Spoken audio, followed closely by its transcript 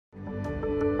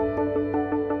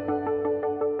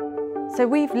So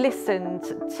we've listened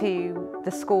to the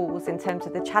schools in terms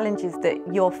of the challenges that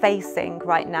you're facing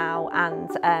right now, and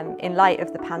in light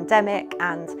of the pandemic,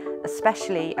 and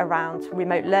especially around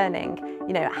remote learning.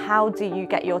 How do you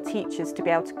get your teachers to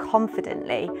be able to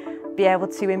confidently be able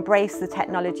to embrace the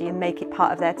technology and make it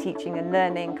part of their teaching and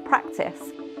learning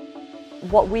practice?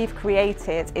 What we've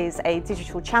created is a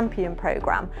digital champion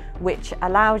programme which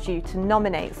allows you to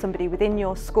nominate somebody within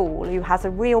your school who has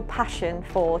a real passion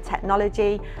for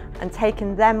technology and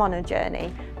taking them on a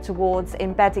journey towards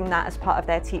embedding that as part of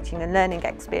their teaching and learning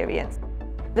experience.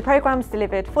 The programme's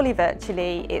delivered fully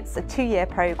virtually. It's a 2-year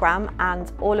programme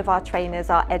and all of our trainers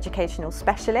are educational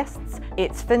specialists.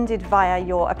 It's funded via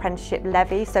your apprenticeship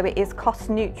levy, so it is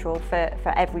cost neutral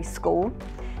for every school.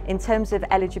 In terms of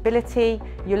eligibility,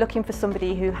 you're looking for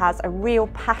somebody who has a real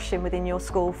passion within your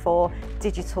school for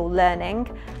digital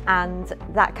learning, and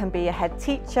that can be a head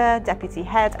teacher, deputy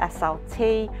head,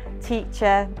 SLT,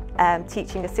 teacher,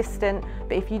 teaching assistant.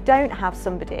 But if you don't have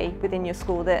somebody within your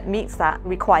school that meets that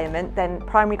requirement, then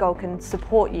Primary Goal can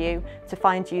support you to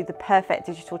find you the perfect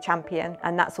digital champion,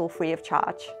 and that's all free of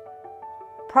charge.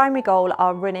 Primary Goal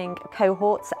are running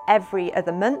cohorts every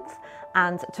other month,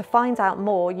 and to find out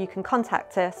more you can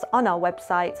contact us on our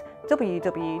website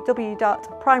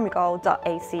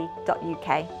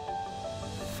www.primarygoal.ac.uk.